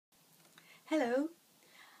Hello.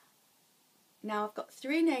 Now I've got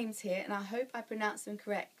three names here and I hope I pronounce them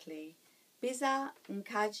correctly. Biza,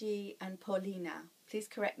 Nkaji and Paulina. Please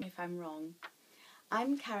correct me if I'm wrong.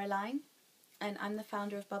 I'm Caroline and I'm the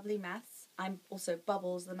founder of Bubbly Maths. I'm also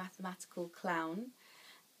Bubbles, the mathematical clown,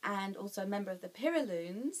 and also a member of the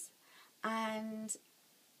Pyraloons, and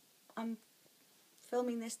I'm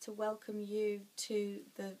filming this to welcome you to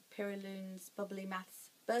the Pyraloons Bubbly Maths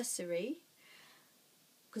bursary,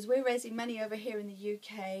 because we're raising money over here in the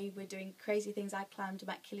UK. We're doing crazy things. I climbed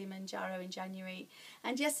Mount Kilimanjaro in January,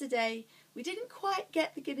 and yesterday we didn't quite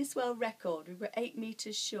get the Guinness World Record. We were 8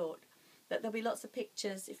 meters short. But there'll be lots of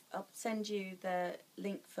pictures. I'll send you the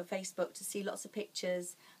link for Facebook to see lots of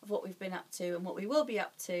pictures of what we've been up to and what we will be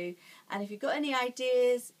up to. And if you've got any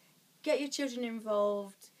ideas, get your children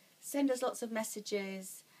involved, send us lots of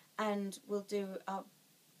messages, and I'll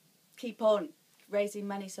keep on raising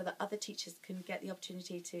money so that other teachers can get the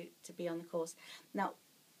opportunity to be on the course. Now,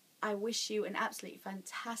 I wish you an absolutely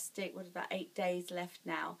fantastic, about 8 days left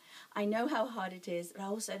now. I know how hard it is, but I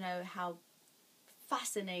also know how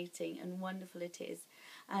fascinating and wonderful it is.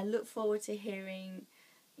 I look forward to hearing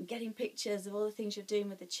and getting pictures of all the things you're doing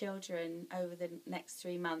with the children over the next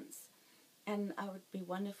 3 months. And it would be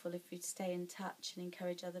wonderful if you'd stay in touch and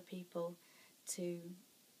encourage other people to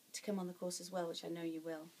come on the course as well, which I know you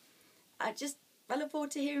will. I look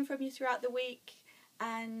forward to hearing from you throughout the week,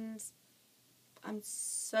 and I'm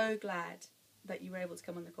so glad that you were able to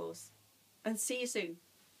come on the course. And see you soon.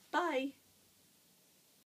 Bye.